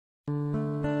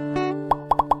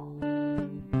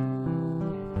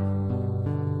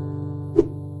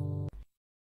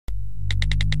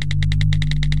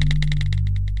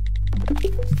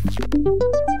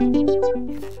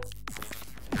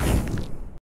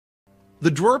The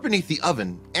drawer beneath the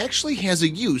oven actually has a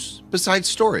use besides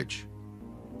storage.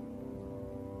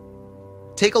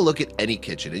 Take a look at any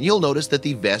kitchen and you'll notice that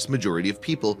the vast majority of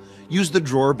people use the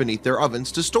drawer beneath their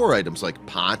ovens to store items like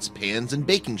pots, pans, and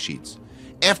baking sheets.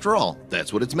 After all,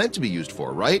 that's what it's meant to be used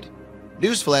for, right?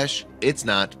 Newsflash, it's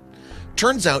not.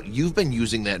 Turns out you've been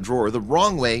using that drawer the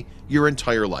wrong way your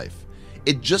entire life.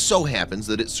 It just so happens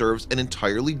that it serves an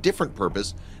entirely different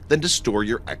purpose than to store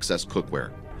your excess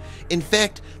cookware. In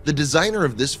fact, the designer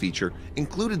of this feature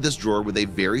included this drawer with a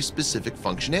very specific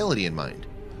functionality in mind.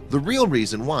 The real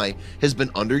reason why has been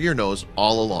under your nose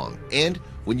all along, and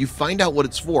when you find out what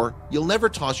it's for, you'll never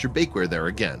toss your bakeware there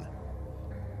again.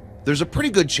 There's a pretty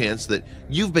good chance that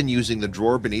you've been using the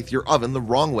drawer beneath your oven the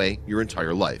wrong way your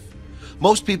entire life.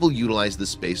 Most people utilize this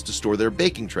space to store their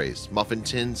baking trays, muffin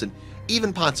tins, and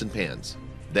even pots and pans.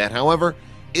 That, however,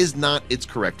 is not its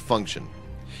correct function.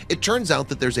 It turns out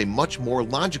that there's a much more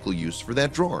logical use for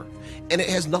that drawer, and it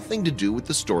has nothing to do with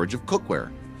the storage of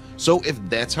cookware. So if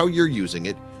that's how you're using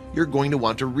it, you're going to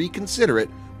want to reconsider it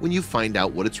when you find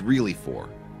out what it's really for.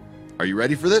 Are you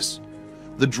ready for this?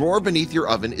 The drawer beneath your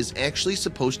oven is actually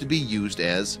supposed to be used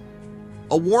as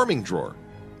a warming drawer.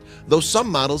 Though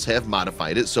some models have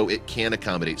modified it so it can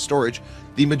accommodate storage,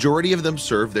 the majority of them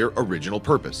serve their original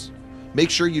purpose. Make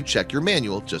sure you check your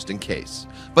manual just in case.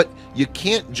 But you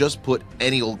can't just put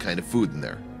any old kind of food in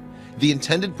there. The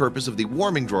intended purpose of the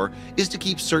warming drawer is to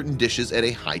keep certain dishes at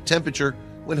a high temperature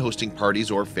when hosting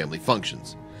parties or family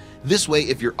functions. This way,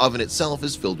 if your oven itself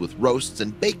is filled with roasts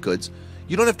and baked goods,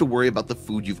 you don't have to worry about the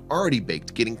food you've already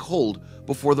baked getting cold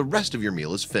before the rest of your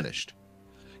meal is finished.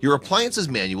 Your appliances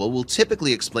manual will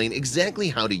typically explain exactly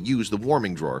how to use the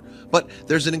warming drawer, but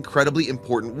there's an incredibly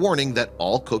important warning that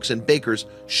all cooks and bakers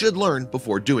should learn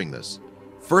before doing this.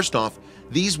 First off,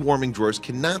 these warming drawers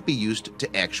cannot be used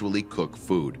to actually cook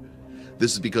food.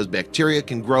 This is because bacteria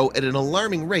can grow at an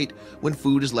alarming rate when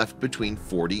food is left between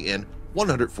 40 and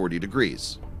 140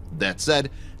 degrees. That said,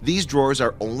 these drawers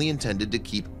are only intended to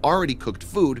keep already cooked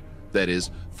food, that is,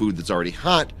 food that's already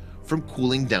hot, from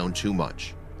cooling down too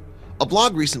much. A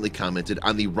blog recently commented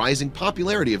on the rising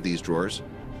popularity of these drawers.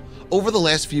 Over the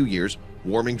last few years,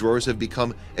 warming drawers have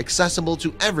become accessible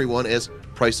to everyone as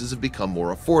prices have become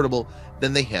more affordable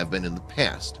than they have been in the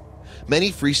past.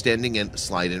 Many freestanding and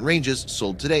slide-in ranges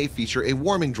sold today feature a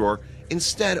warming drawer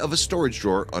instead of a storage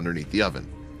drawer underneath the oven.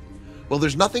 While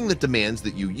there's nothing that demands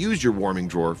that you use your warming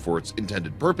drawer for its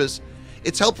intended purpose,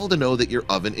 it's helpful to know that your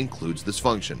oven includes this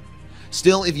function.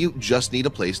 Still, if you just need a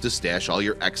place to stash all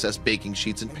your excess baking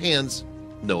sheets and pans,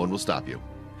 no one will stop you.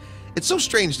 It's so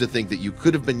strange to think that you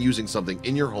could have been using something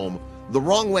in your home the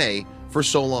wrong way for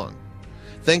so long.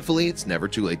 Thankfully, it's never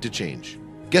too late to change.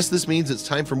 Guess this means it's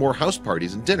time for more house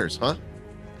parties and dinners, huh?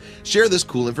 Share this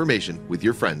cool information with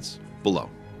your friends below.